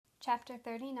Chapter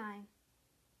 39.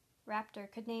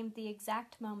 Raptor could name the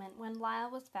exact moment when Lyle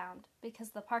was found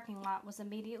because the parking lot was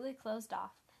immediately closed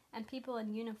off and people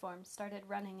in uniforms started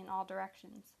running in all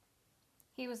directions.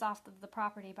 He was off of the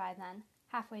property by then,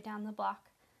 halfway down the block,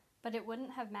 but it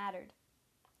wouldn't have mattered.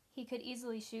 He could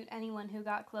easily shoot anyone who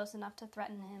got close enough to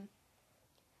threaten him.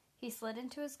 He slid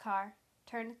into his car,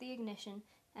 turned the ignition,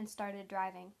 and started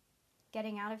driving.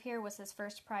 Getting out of here was his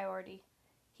first priority.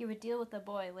 He would deal with the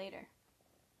boy later.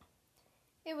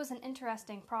 It was an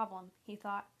interesting problem, he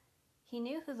thought. He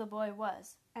knew who the boy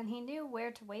was, and he knew where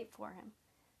to wait for him.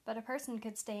 But a person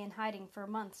could stay in hiding for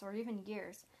months or even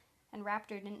years, and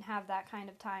Raptor didn't have that kind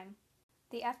of time.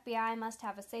 The FBI must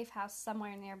have a safe house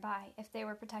somewhere nearby if they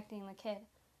were protecting the kid,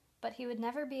 but he would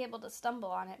never be able to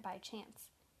stumble on it by chance.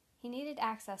 He needed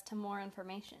access to more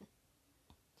information.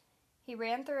 He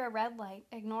ran through a red light,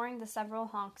 ignoring the several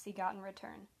honks he got in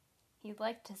return. He'd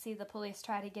like to see the police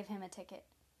try to give him a ticket.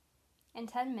 In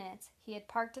 10 minutes, he had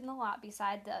parked in the lot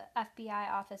beside the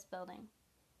FBI office building.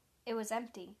 It was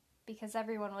empty, because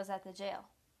everyone was at the jail.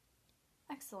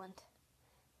 Excellent.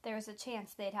 There was a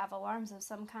chance they'd have alarms of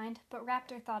some kind, but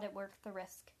Raptor thought it worth the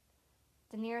risk.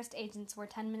 The nearest agents were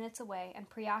 10 minutes away and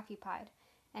preoccupied,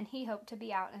 and he hoped to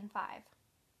be out in 5.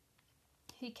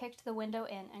 He kicked the window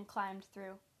in and climbed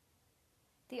through.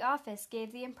 The office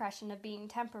gave the impression of being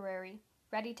temporary,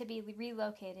 ready to be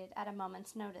relocated at a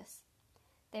moment's notice.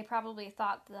 They probably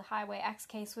thought the Highway X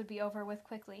case would be over with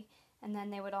quickly, and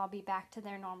then they would all be back to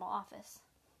their normal office.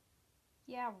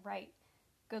 Yeah, right.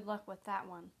 Good luck with that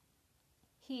one.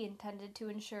 He intended to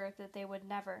ensure that they would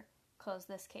never close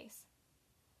this case.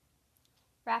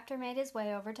 Raptor made his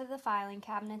way over to the filing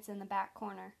cabinets in the back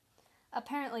corner.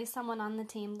 Apparently someone on the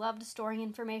team loved storing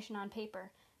information on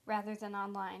paper rather than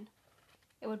online.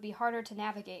 It would be harder to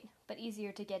navigate, but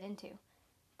easier to get into.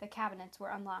 The cabinets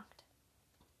were unlocked.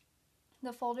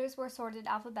 The folders were sorted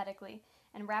alphabetically,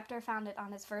 and Raptor found it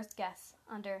on his first guess,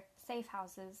 under Safe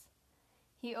Houses.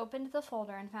 He opened the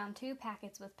folder and found 2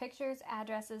 packets with pictures,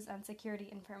 addresses, and security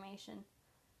information.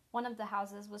 One of the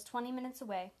houses was 20 minutes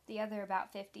away, the other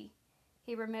about 50.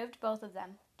 He removed both of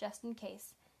them, just in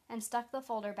case, and stuck the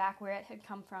folder back where it had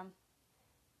come from.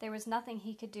 There was nothing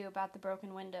he could do about the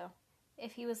broken window.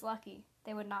 If he was lucky,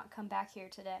 they would not come back here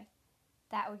today.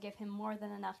 That would give him more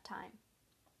than enough time.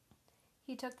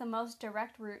 He took the most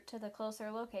direct route to the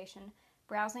closer location,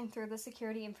 browsing through the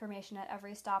security information at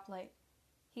every stoplight.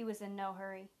 He was in no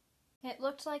hurry. It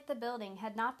looked like the building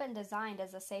had not been designed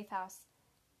as a safe house.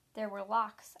 There were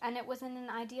locks, and it was in an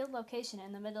ideal location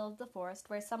in the middle of the forest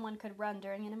where someone could run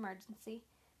during an emergency,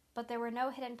 but there were no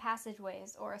hidden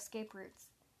passageways or escape routes.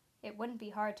 It wouldn't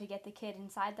be hard to get the kid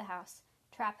inside the house,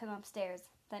 trap him upstairs,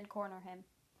 then corner him.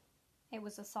 It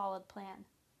was a solid plan.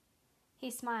 He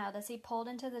smiled as he pulled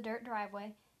into the dirt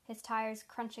driveway, his tires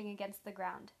crunching against the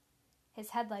ground.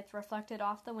 His headlights reflected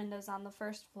off the windows on the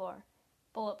first floor.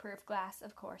 Bulletproof glass,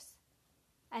 of course.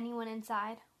 Anyone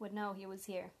inside would know he was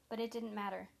here, but it didn't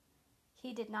matter.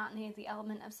 He did not need the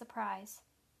element of surprise.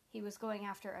 He was going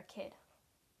after a kid.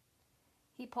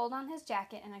 He pulled on his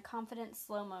jacket in a confident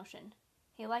slow motion.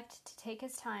 He liked to take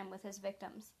his time with his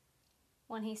victims.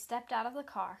 When he stepped out of the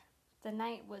car, the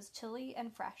night was chilly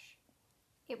and fresh.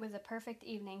 It was a perfect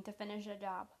evening to finish a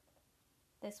job.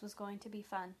 This was going to be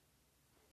fun.